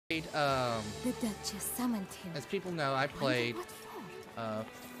The Duchess summoned him. As people know, I played What for?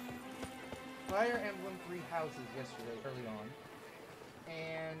 Fire Emblem Three Houses yesterday, early on.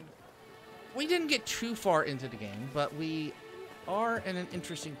 And we didn't get too far into the game, but we are at an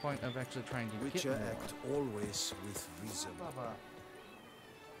interesting point of actually trying to get Witcher more. act always with reason.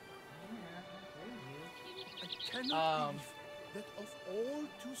 I cannot believe that of all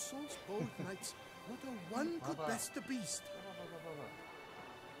Two Souls bold knights, not a one could best the beast.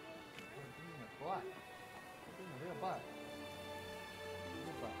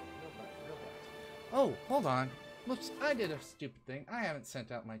 Oh, hold on. Whoops, I did a stupid thing. I haven't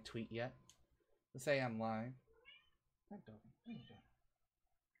sent out my tweet yet to say I'm live.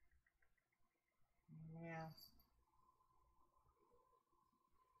 Yeah.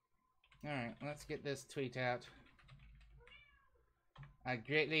 Alright, let's get this tweet out. I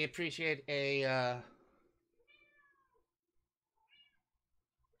greatly appreciate a,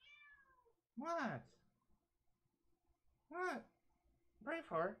 What? What?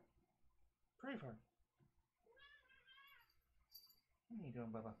 Braveheart? Braveheart. What are you doing,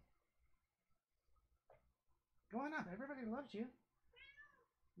 Bubba? Go on up. Everybody loves you.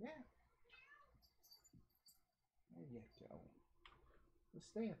 Yeah. There you go. Just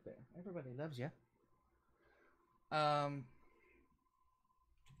stay up there. Everybody loves you.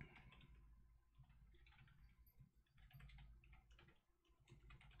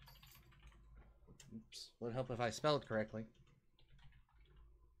 Oops. Would help if I spelled correctly.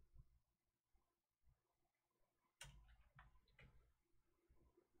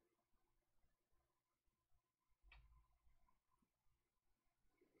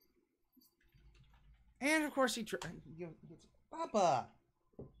 And of course he Papa!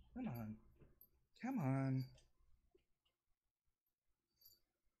 Come on. Come on.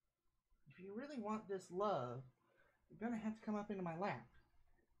 If you really want this love, you're gonna have to come up into my lap.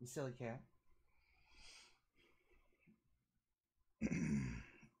 You silly cat.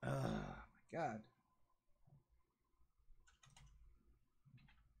 Oh my god.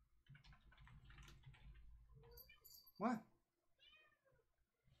 What?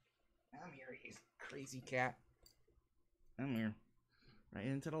 Come here, you crazy cat. Come here. Right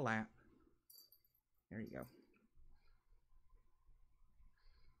into the lap. There you go.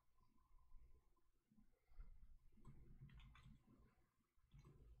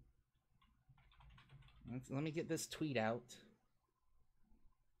 Let me get this tweet out.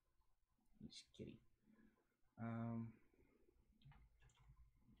 Kitty.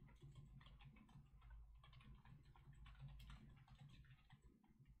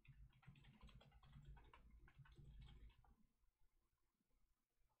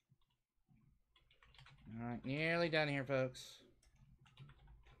 Alright, nearly done here, folks.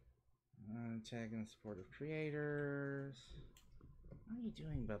 Tagging the supportive creators. What are you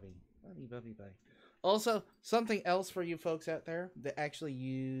doing, Bubby? Bubby. Also, something else for you folks out there that actually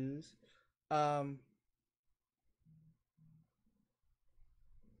use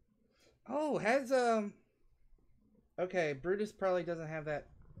Oh, has okay, Brutus probably doesn't have that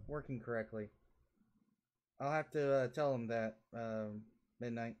working correctly. I'll have to tell him that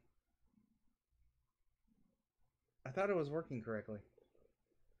midnight. I thought it was working correctly.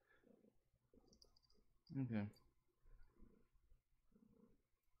 Okay.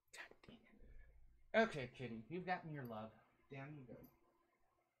 God dang it. Okay, kitty, you've gotten your love. Down you go.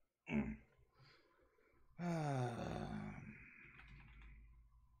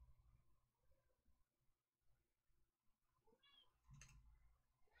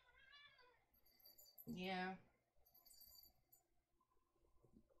 Yeah.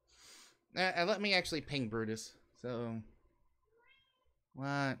 Let me actually ping Brutus. So,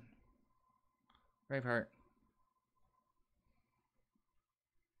 what? Braveheart.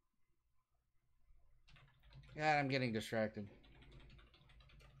 God, I'm getting distracted.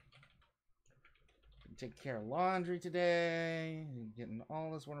 Take care of laundry today. Getting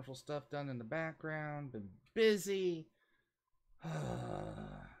all this wonderful stuff done in the background. Been busy.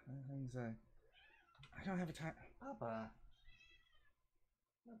 Things I don't have a time. Papa.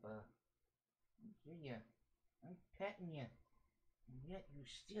 I hear ya. I'm petting you. And yet you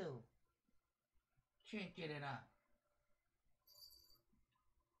still can't get it up.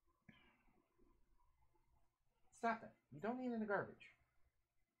 Stop it. You don't eat in the garbage.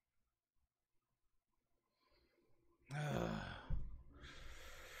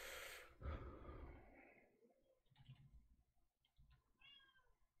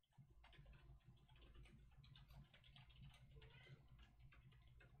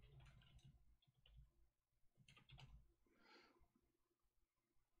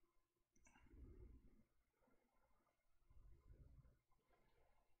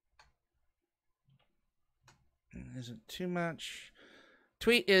 Isn't too much.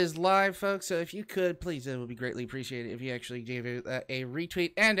 Tweet is live, folks, so if you could, please, it would be greatly appreciated if you actually gave it a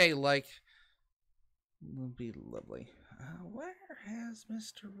retweet and a like. It would be lovely. Where has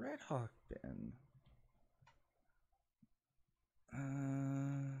Mr. Redhawk been?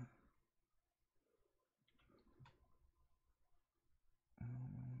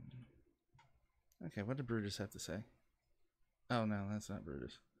 Okay, what did Brutus have to say? Oh, no, that's not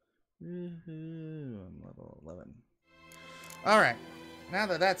Brutus. Woohoo, I'm level 11. Alright, now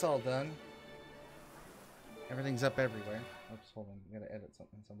that that's all done, everything's up everywhere. Oops, hold on, we gotta edit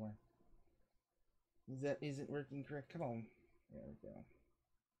something somewhere. That isn't working correct. Come on. There we go.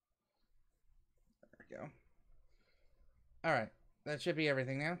 There we go. Alright, that should be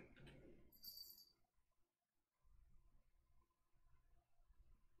everything now.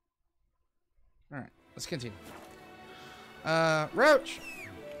 Alright, let's continue. Roach!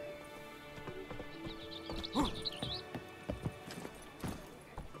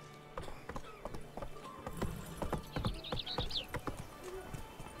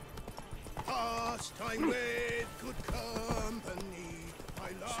 Pastime with good company.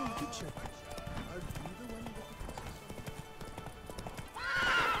 I love. So good shepherd. I'll be the one that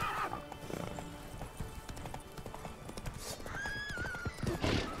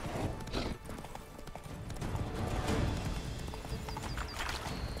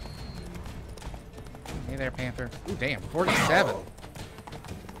Hey there, Panther. Ooh, damn, 47.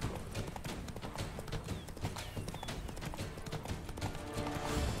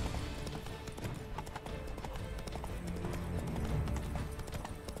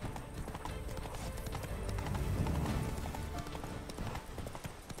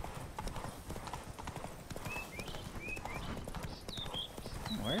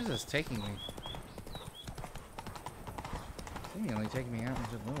 Where is this taking me? Seemingly taking me out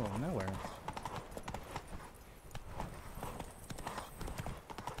into the middle of nowhere.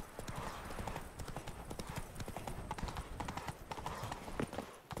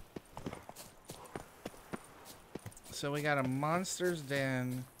 So we got a monster's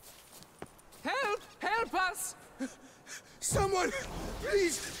den. Help! Help us! Someone,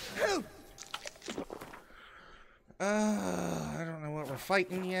 please help! I don't know what we're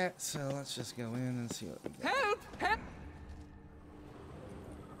fighting yet, so let's just go in and see what we got. Help! Help!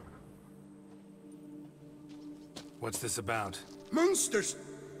 What's this about? Monsters!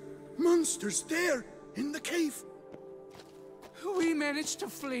 Monsters there in the cave! We managed to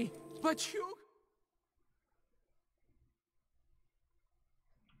flee, but you...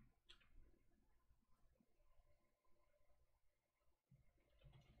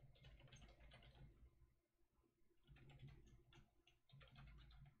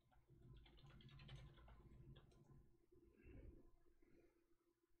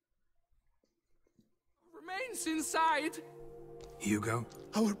 remains inside. Hugo?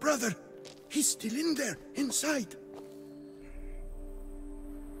 Our brother! He's still in there, inside!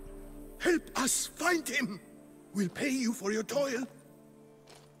 Help us find him! We'll pay you for your toil.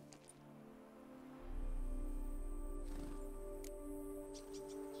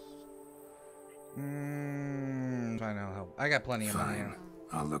 Fine, I'll help. I got plenty of money. Fine.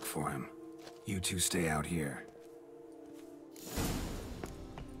 I'll look for him. You two stay out here.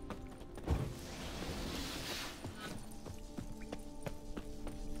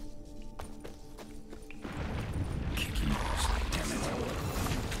 Kick your balls, damn it.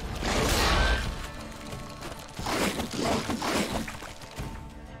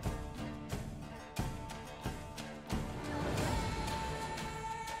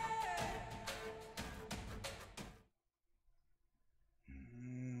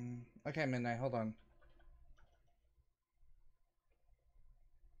 Okay, Midnight, hold on.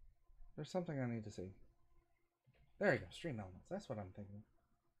 There's something I need to see. There you go, stream elements. That's what I'm thinking.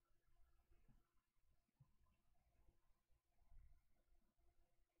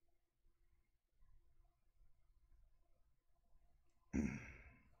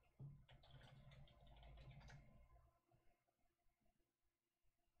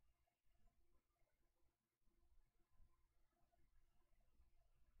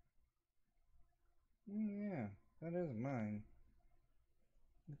 Yeah, that is mine.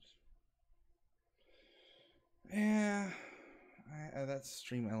 Oops. Yeah, that's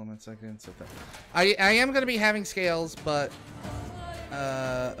stream elements. I can set that. I am going to be having scales, but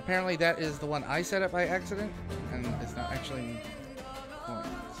apparently that is the one I set up by accident, and it's not actually points.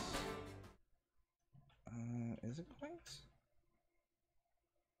 Is it points?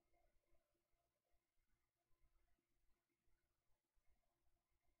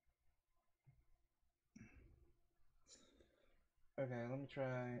 Okay, let me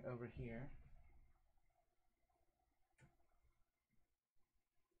try over here.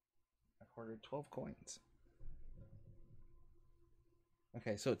 hoarded 12 coins.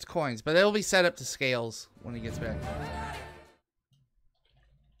 Okay, so it's coins, but it'll be set up to scales when he gets back.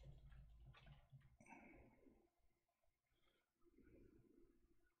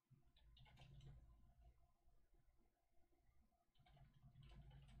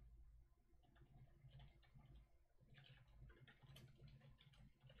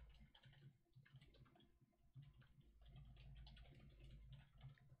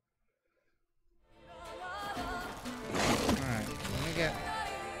 Alright, let me get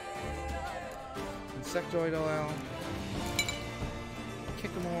insectoid oil.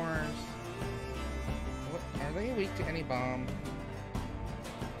 Kickamores. What, are they weak to any bomb?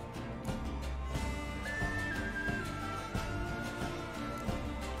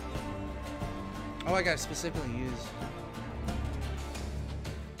 Oh, I gotta specifically use.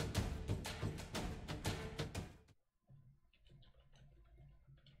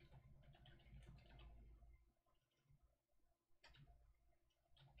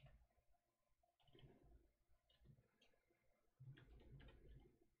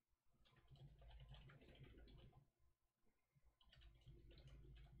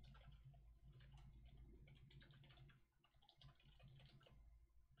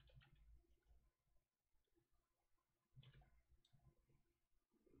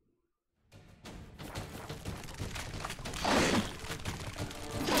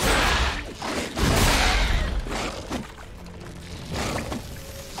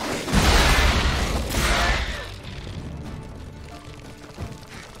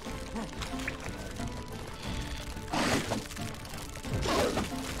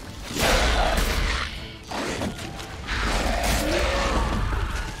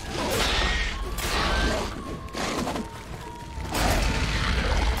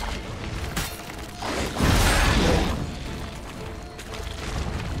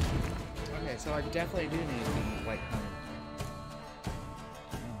 So I definitely do need some white honey.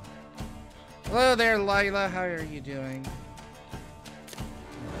 Oh. Hello there, Lila. How are you doing?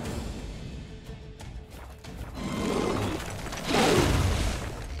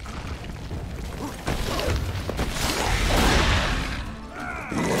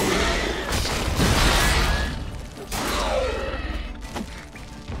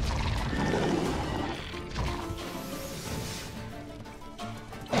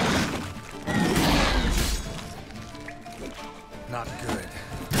 Not good.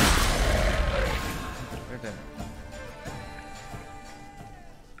 They're dead.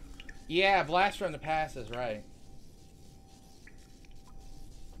 Yeah, blast from the past is right.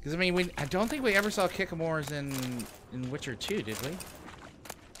 Because I mean, I don't think we ever saw Kickamores in Witcher 2, did we?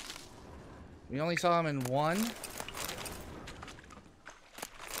 We only saw him in 1.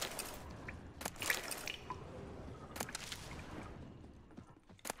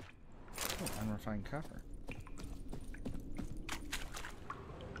 Oh, unrefined copper.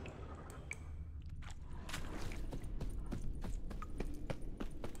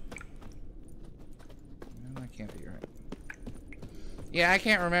 No, that can't be right. Yeah, I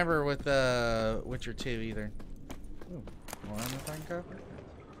can't remember with Witcher 2 either. Ooh, more unrefined copper.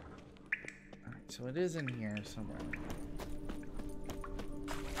 Alright, so it is in here somewhere.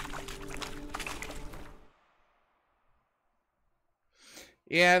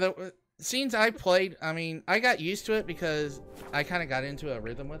 Yeah, the scenes I played, I mean, I got used to it because I kind of got into a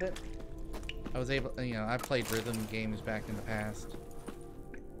rhythm with it. I was able, you know, I played rhythm games back in the past.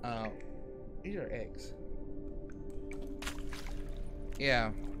 These are eggs.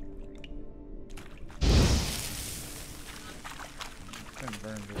 Yeah.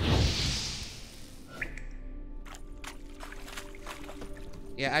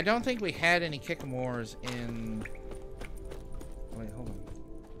 Yeah, I don't think we had any Kickamores in... Wait, hold on.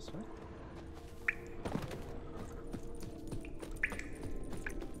 This way?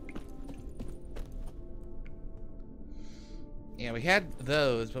 Yeah, we had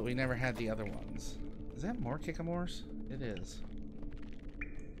those, but we never had the other ones. Is that more Kickamores? It is.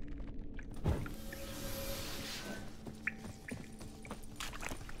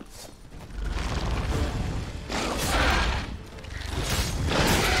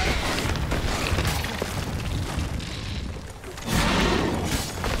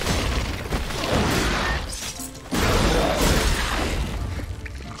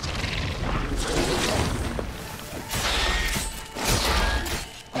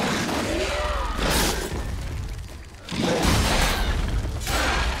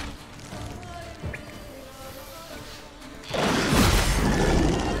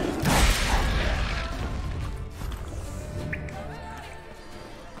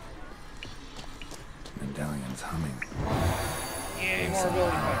 Yay, more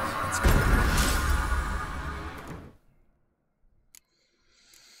ability points. Let's go.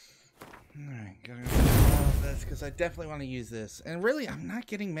 Alright, gotta go through all of this because I definitely want to use this. And really, I'm not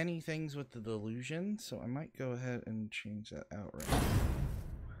getting many things with the delusion, so I might go ahead and change that out right now.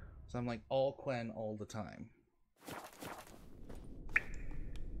 So I'm like all Quen all the time.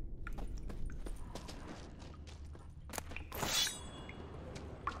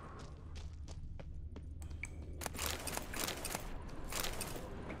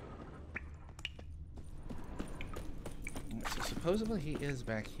 So supposedly he is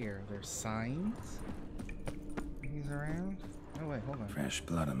back here. There's signs. He's around. Oh wait, hold on. Fresh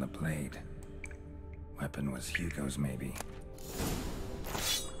blood on the blade. Weapon was Hugo's, maybe.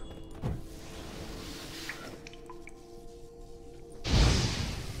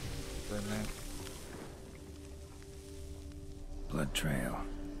 Burn that. Blood trail.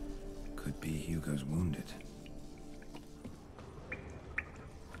 Could be Hugo's wounded.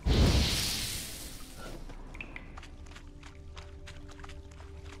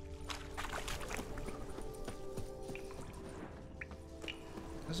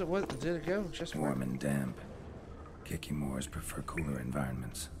 Was it what? Did it go? Just Warm and damp. Kikimores prefer cooler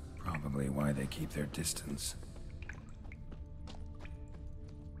environments. Probably why they keep their distance.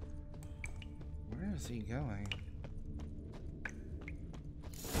 Where is he going?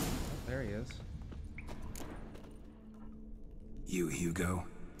 Oh, there he is. You, Hugo?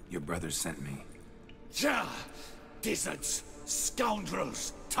 Your brother sent me. Ja! Dizzards,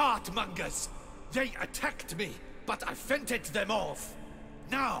 scoundrels, tartmongers! They attacked me, but I fended them off.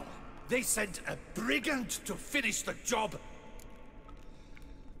 Now, they sent a brigand to finish the job.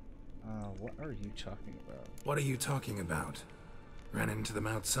 What are you talking about? What are you talking about? Ran into them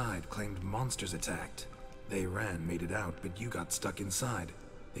outside, claimed monsters attacked. They ran, made it out, but you got stuck inside.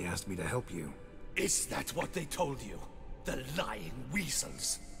 They asked me to help you. Is that what they told you? The lying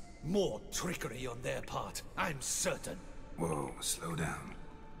weasels. More trickery on their part, I'm certain. Whoa, slow down.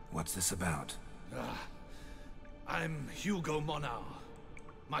 What's this about? I'm Hugo Monar.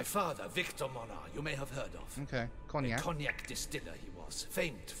 My father, Victor Monar, you may have heard of. Okay, A cognac. cognac distiller he was,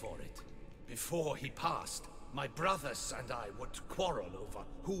 famed for it. Before he passed, my brothers and I would quarrel over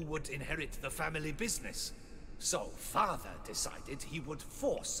who would inherit the family business. So father decided he would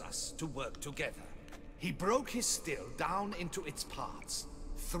force us to work together. He broke his still down into its parts.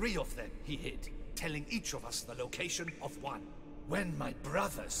 3 of them he hid, telling each of us the location of one. When my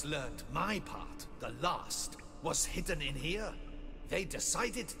brothers learned my part, the last, was hidden in here, they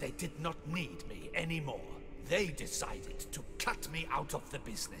decided they did not need me anymore. They decided to cut me out of the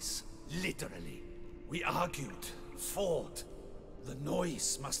business. Literally. We argued, fought. The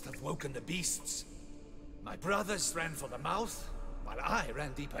noise must have woken the beasts. My brothers ran for the mouth, while I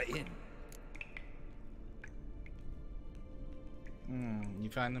ran deeper in. You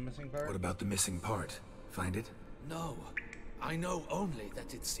find the missing part? What about the missing part? Find it? No. I know only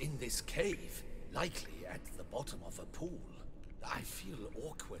that it's in this cave, likely at the bottom of a pool. I feel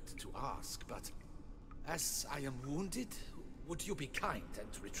awkward to ask, but as I am wounded, would you be kind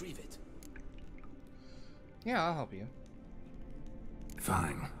and retrieve it? Yeah, I'll help you.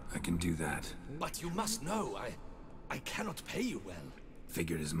 Fine, I can do that. But you must know, I cannot pay you well.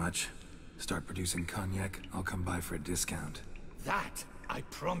 Figured as much. Start producing cognac, I'll come by for a discount. That, I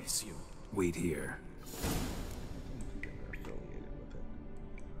promise you. Wait here.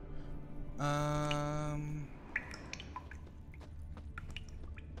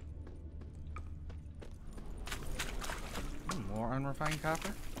 More unrefined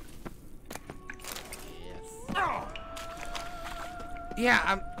copper?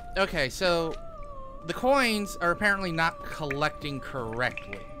 Yeah, okay, so the coins are apparently not collecting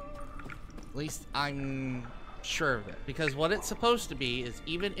correctly. At least I'm sure of it. Because what it's supposed to be is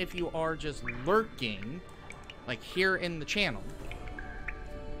even if you are just lurking, like here in the channel,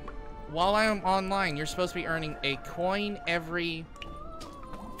 while I am online, you're supposed to be earning a coin every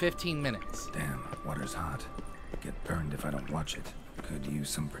 15 minutes. Damn, water's hot. Get burned if I don't watch it. Could use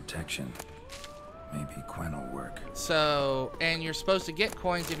some protection. Maybe Quen will work. So, and you're supposed to get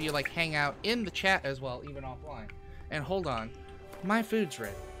coins if you like hang out in the chat as well, even offline. And hold on, my food's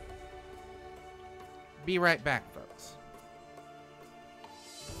ready. Be right back, folks.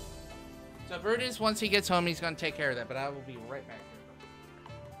 So Brutus, once he gets home, he's gonna take care of that, but I will be right back.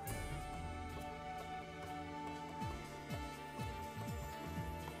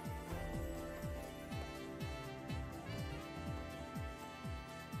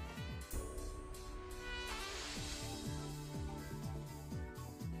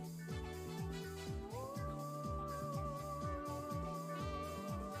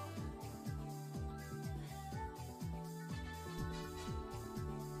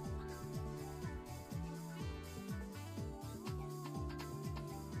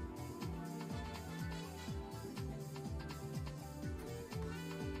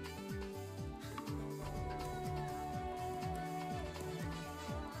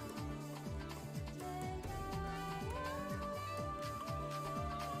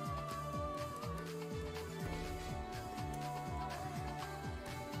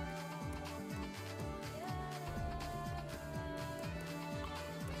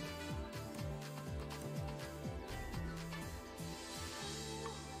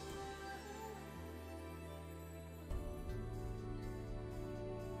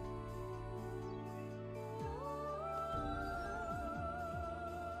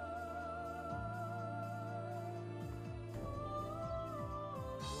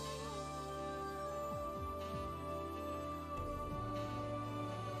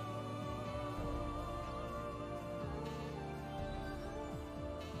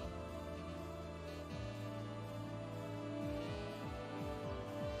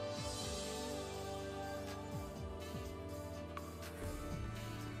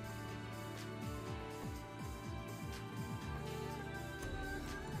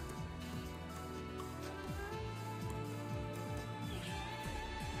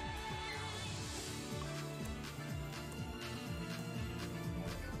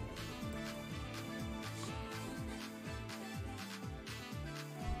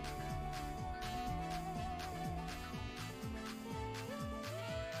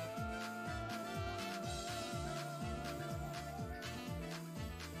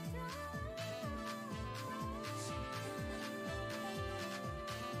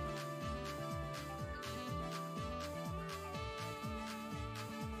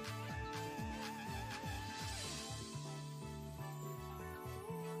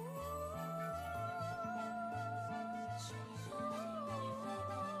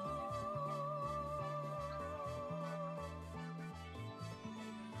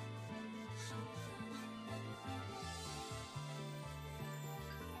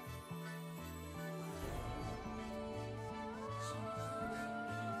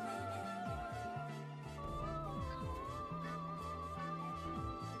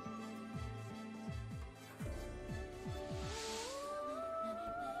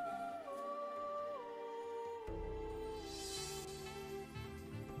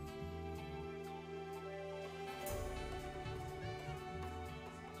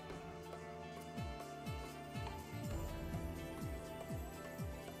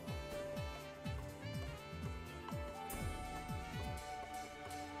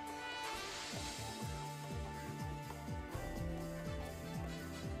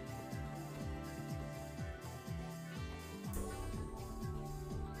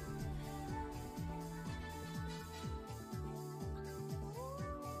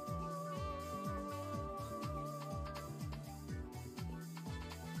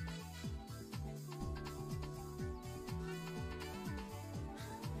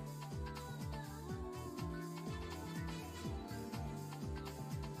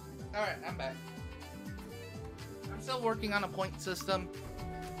 Alright, I'm back. I'm still working on a point system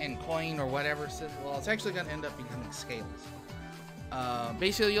and coin or whatever. Well, it's actually going to end up becoming scales.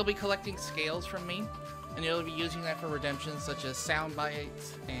 Basically, you'll be collecting scales from me, and you'll be using that for redemptions such as sound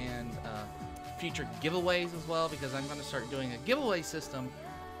bites and future giveaways as well, because I'm going to start doing a giveaway system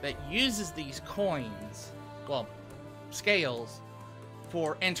that uses these coins, well, scales,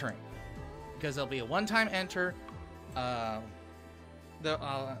 for entering. Because there'll be a one-time enter. You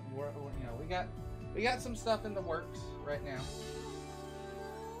know, we got some stuff in the works right now.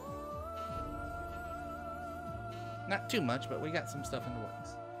 Not too much, but we got some stuff in the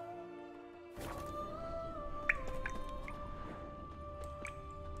works.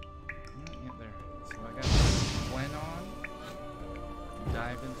 Get there. So I got Gwen on.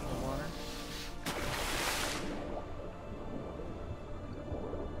 Dive into the water.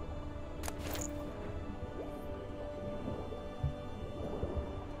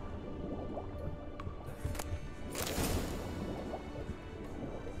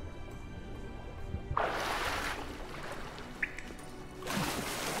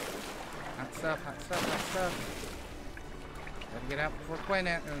 Hot stuff. Gotta get out before Quinn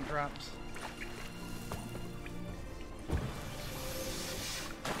drops. Go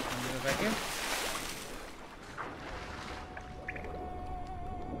back in.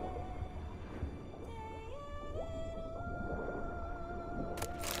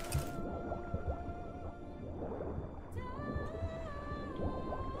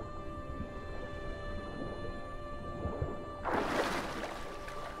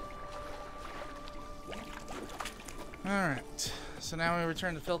 Alright, so now we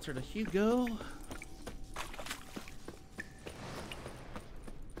return the filter to Hugo.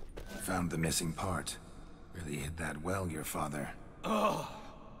 Found the missing part. Really hid that well, your father. Oh,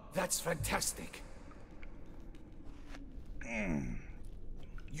 that's fantastic.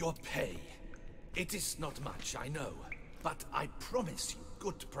 Your pay. It is not much, I know. But I promise you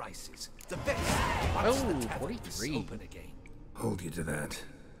good prices. The best. Once the tavern is 43. open again. Hold you to that.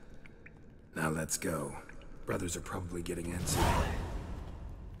 Now let's go. Brothers are probably getting antsy.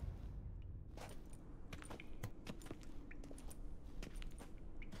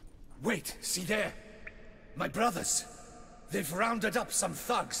 Wait, see there? My brothers. They've rounded up some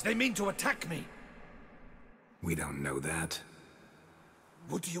thugs. They mean to attack me. We don't know that.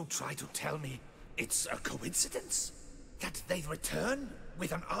 Would you try to tell me it's a coincidence? That they return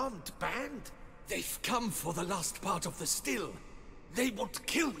with an armed band? They've come for the last part of the still. They won't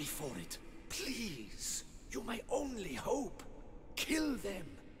kill me for it. Please, you're my only hope. Kill them.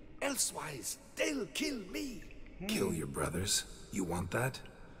 Elsewise, they'll kill me. Kill your brothers? You want that?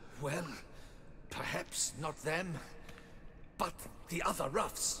 Well, perhaps not them, but the other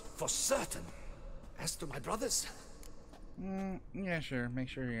roughs, for certain. As to my brothers... Yeah, sure. Make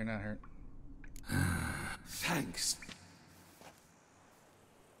sure you're not hurt. Thanks.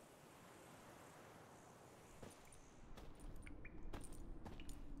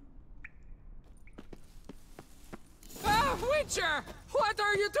 Ah, Witcher! What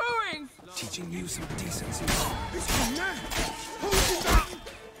are you doing? Teaching you some decency.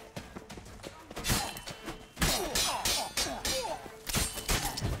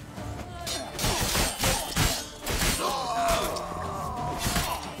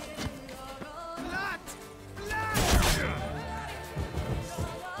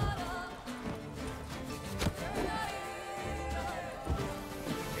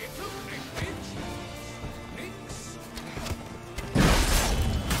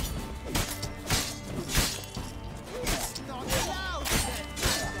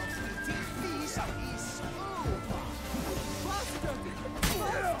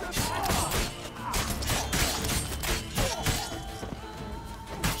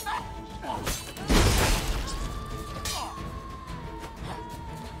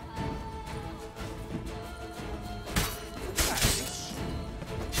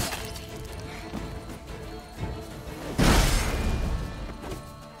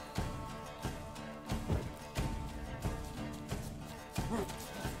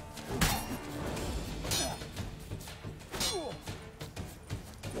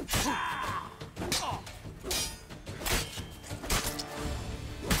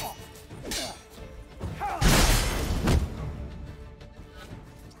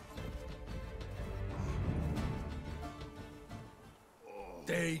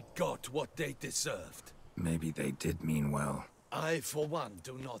 They got what they deserved. Maybe they did mean well. I, for one,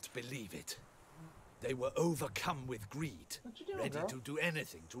 do not believe it. They were overcome with greed, ready to do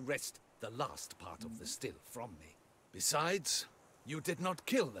anything to wrest the last part of the still from me. Besides, you did not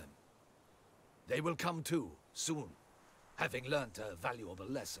kill them. They will come too, soon, having learnt a valuable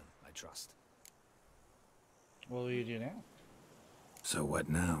lesson, I I trust. What will you do now? So what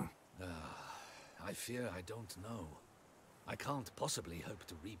now? I fear I don't know. I can't possibly hope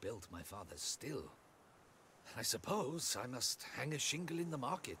to rebuild my father's still. I suppose I must hang a shingle in the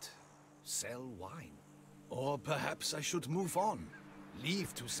market, sell wine. Or perhaps I should move on,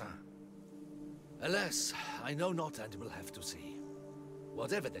 leave Toussaint. Alas, I know not and will have to see.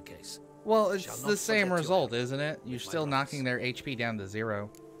 Whatever the case. Well, Shall it's not the same forget your result, help isn't it? You're with my still knocking brothers. their HP down to 0.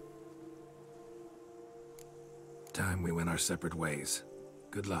 Time we went our separate ways.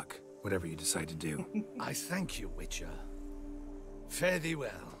 Good luck, whatever you decide to do. I thank you, Witcher. Fare thee well.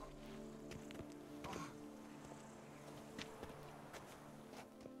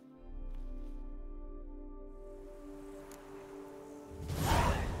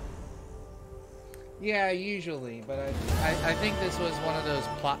 Yeah, usually, but I think this was one of those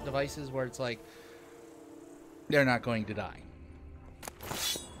plot devices where it's like, they're not going to die.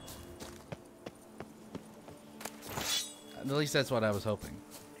 At least that's what I was hoping.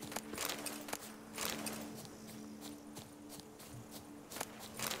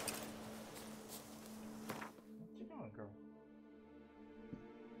 What you doing, girl?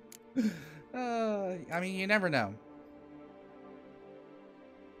 I mean, you never know.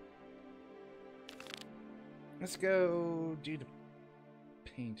 Let's go do the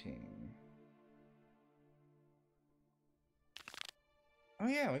painting. Oh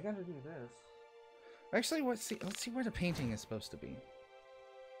yeah, we gotta do this. Actually, let's see where the painting is supposed to be.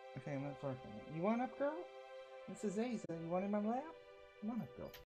 Okay, I'm not far from it. You want up, girl? This is Asa. You want him on my lap? Come on up, girl.